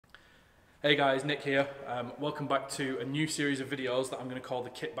Hey guys, Nick here. Welcome back to a new series of videos that I'm going to call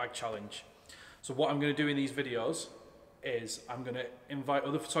the Kitbag Challenge. So what I'm going to do in these videos is I'm going to invite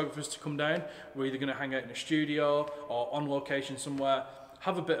other photographers to come down. We're either going to hang out in a studio or on location somewhere,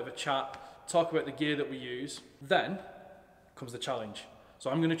 have a bit of a chat, talk about the gear that we use. Then comes the challenge. So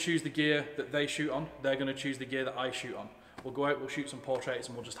I'm going to choose the gear that they shoot on. They're going to choose the gear that I shoot on. We'll go out, we'll shoot some portraits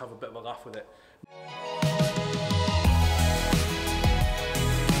and we'll just have a bit of a laugh with it.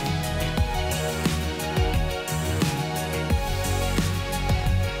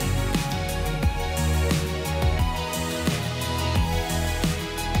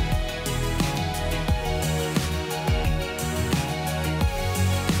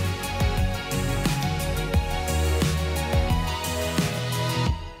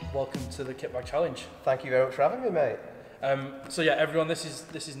 Welcome to the Kitbag Challenge. Thank you very much for having me, mate. So yeah, everyone, this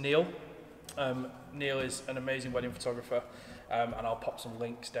is Neil. Neil is an amazing wedding photographer, and I'll pop some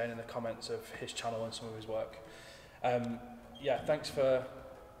links down in the comments of his channel and some of his work. Yeah, thanks for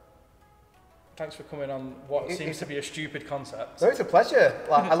coming on what seems to be a stupid concept. No, it's a pleasure.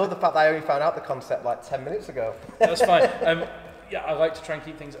 Like, I love the fact that I only found out the concept like 10 minutes ago. That's fine. Yeah, I like to try and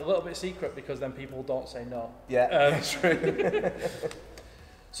keep things a little bit secret because then people don't say no. Yeah, that's true.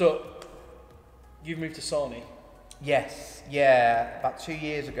 So, you've moved to Sony? Yes, yeah, about 2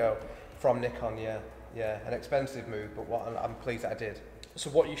 years ago from Nikon, yeah. An expensive move, but I'm pleased that I did. So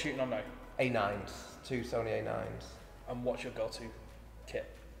what are you shooting on now? A9s, two Sony A9s. And what's your go-to kit?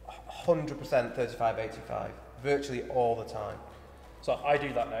 100% 35-85, virtually all the time. So I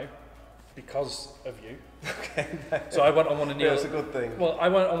do that now because of you. Okay. So I went on one of Neil's... That's a good thing. Well, I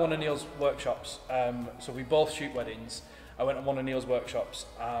went on one of Neil's workshops. So we both shoot weddings. I went on one of Neil's workshops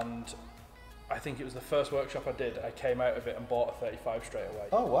and I think it was the first workshop I did. I came out of it and bought a 35 straight away.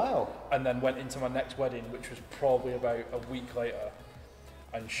 Oh, wow. And then went into my next wedding, which was probably about a week later,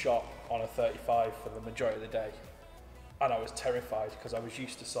 and shot on a 35 for the majority of the day. And I was terrified because I was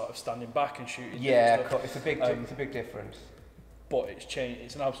used to sort of standing back and shooting. Yeah, it's a big difference. But it's changed.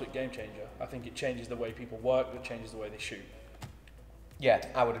 It's an absolute game changer. I think it changes the way people work. It changes the way they shoot. Yeah,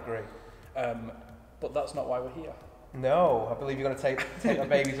 I would agree. But that's not why we're here. No, I believe you're going to take my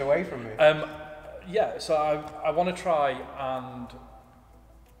babies away from me. Yeah, so I want to try and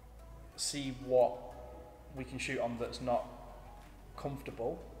see what we can shoot on that's not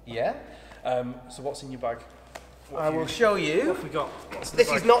comfortable. Yeah. So what's in your bag? I will show you. What have we got?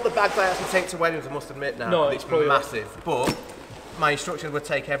 This is not the bag that I actually take to weddings, I must admit now. No, it's massive. But my instructions would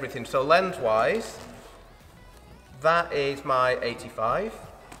take everything. So lens-wise, that is my 85.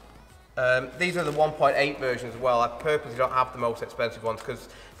 These are the 1.8 versions as well. I purposely don't have the most expensive ones because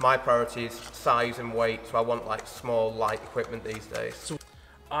my priority is size and weight, so I want like small, light equipment these days. So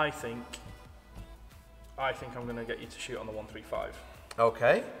I think I'm going to get you to shoot on the 135.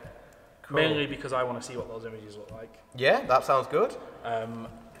 Okay. Cool. Mainly because I want to see what those images look like. Yeah, that sounds good.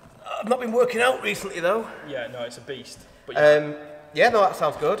 I've not been working out recently though. Yeah, no, it's a beast. But yeah, no, that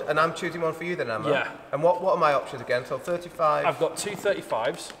sounds good. And I'm choosing one for you then, Emma. Yeah. And what are my options again? So 35. I've got two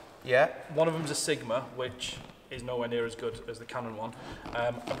 35s. Yeah. One of them's a Sigma, which is nowhere near as good as the Canon one.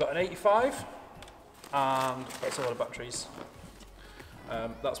 I've got an 85, and that's a lot of batteries.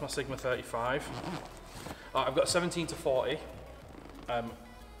 That's my Sigma 35. I've got 17 to 40. I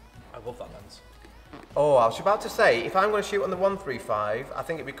love that lens. Oh, I was about to say, if I'm going to shoot on the 135, I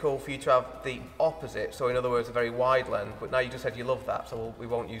think it'd be cool for you to have the opposite, so in other words, a very wide lens, but now you just said you love that, so we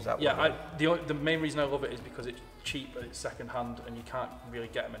won't use that one. Yeah, the main reason I love it is because it's cheap and it's second hand and you can't really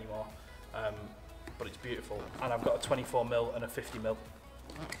get them anymore, but it's beautiful. And I've got a 24mm and a 50mm.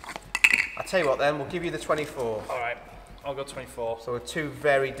 I'll tell you what then, we'll give you the 24. Alright, I'll go 24. So we're two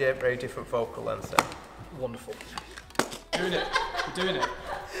very different focal lengths then. Wonderful. Doing it, we're doing it.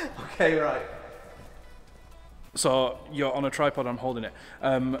 Okay, right. So you're on a tripod, I'm holding it.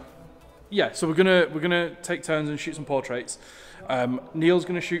 Yeah, so we're gonna take turns and shoot some portraits. Neil's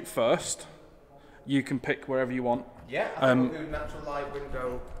gonna shoot first. You can pick wherever you want. Yeah, I think we'll do natural light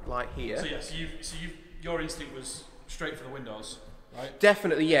window light here. So your instinct was straight for the windows, right?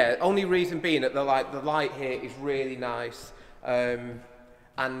 Definitely, yeah. Only reason being that the light here is really nice, and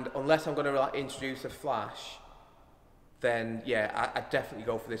unless I'm gonna like introduce a flash, then yeah, I'd definitely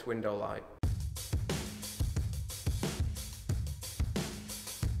go for this window light.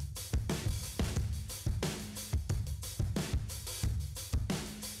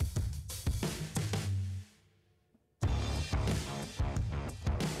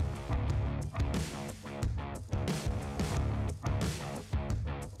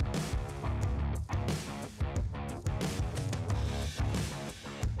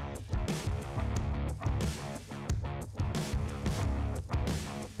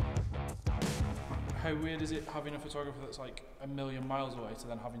 How weird is it having a photographer that's like a million miles away to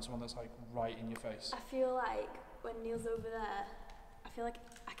then having someone that's like right in your face? I feel like when Neil's over there, I feel like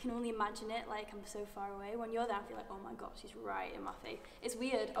I can only imagine it, like I'm so far away. When you're there, I feel like, oh my gosh, he's right in my face. It's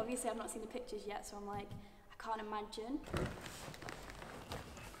weird. Obviously, I've not seen the pictures yet, so I'm like, I can't imagine.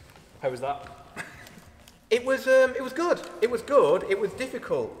 How was that? It was good. It was good. It was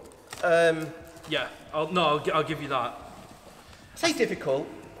difficult. Yeah, I'll give you that. I say difficult.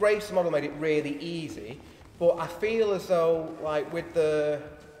 Grace's model made it really easy, but I feel as though, like with the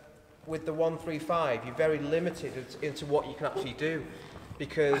 135, you're very limited into what you can actually do,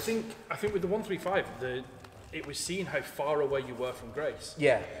 because I think with the 135, it was seeing how far away you were from Grace.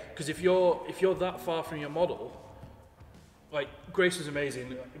 Yeah. Because if you're that far from your model, like Grace was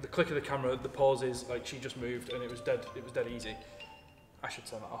amazing. The click of the camera, the pauses, like she just moved and it was dead easy. I should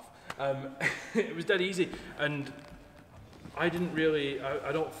turn that off. It was dead easy, and I didn't really.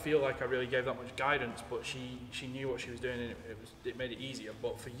 I don't feel like I really gave that much guidance, but she knew what she was doing, and it made it easier.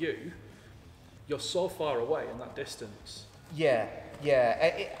 But for you, you're so far away in that distance. Yeah.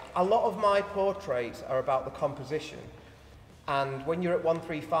 A lot of my portraits are about the composition, and when you're at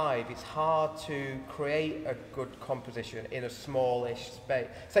 135, it's hard to create a good composition in a smallish space.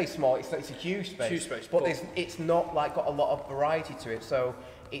 Say small, it's a huge space. Huge space, but it's not like got a lot of variety to it, so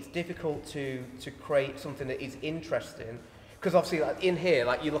it's difficult to create something that is interesting. Because obviously, like in here,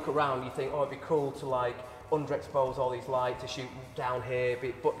 like you look around, you think, oh, it'd be cool to like underexpose all these lights to shoot down here,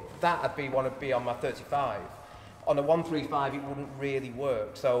 but that'd be want to be on my 35. On a 135, it wouldn't really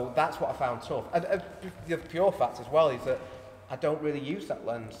work. So that's what I found tough. And the pure fact as well is that I don't really use that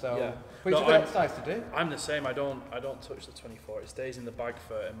lens. So, yeah. But it's a good exercise to do. I'm the same. I don't touch the 24. It stays in the bag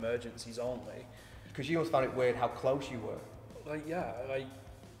for emergencies only. Because you almost found it weird how close you were.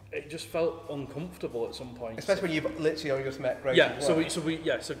 It just felt uncomfortable at some point. Especially when you've literally only just met Grace. Yeah,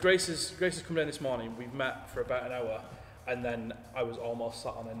 so Grace has come down this morning. We've met for about an hour, and then I was almost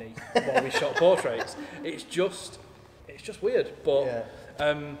sat on her knee while we shot portraits. It's just weird. But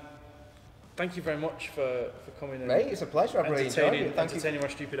thank you very much for coming in. Mate, it's a pleasure. I've really enjoyed it. Entertaining my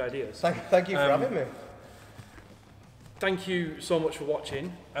stupid ideas. Thank you for having me. Thank you so much for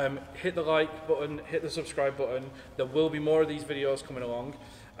watching. Hit the like button, hit the subscribe button. There will be more of these videos coming along.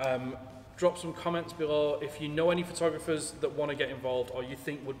 Drop some comments below if you know any photographers that want to get involved or you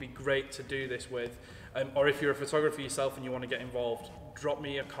think would be great to do this with, or if you're a photographer yourself and you want to get involved, drop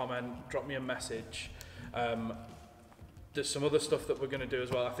me a comment, drop me a message. There's some other stuff that we're going to do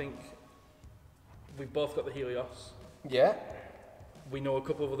as well. I think we've both got the Helios. Yeah. We know a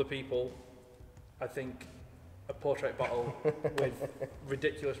couple of other people. I think a portrait battle with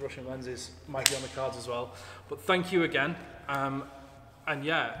ridiculous Russian lenses might be on the cards as well. But thank you again. And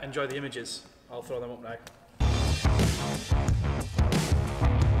yeah, enjoy the images. I'll throw them up now.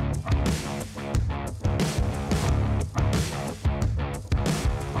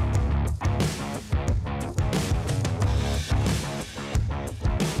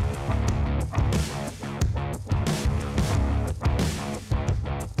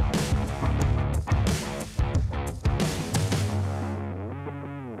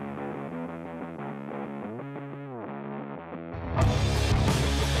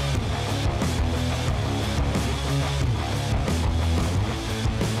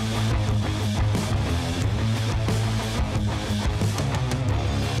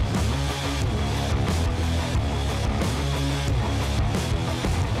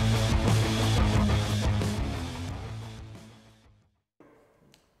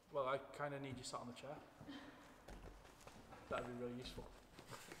 Well, I kind of need you sat on the chair. That'd be really useful.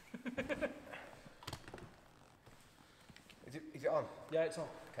 Is it on? Yeah, it's on.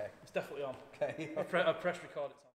 Okay. It's definitely on. Okay. I've pressed record, it's on.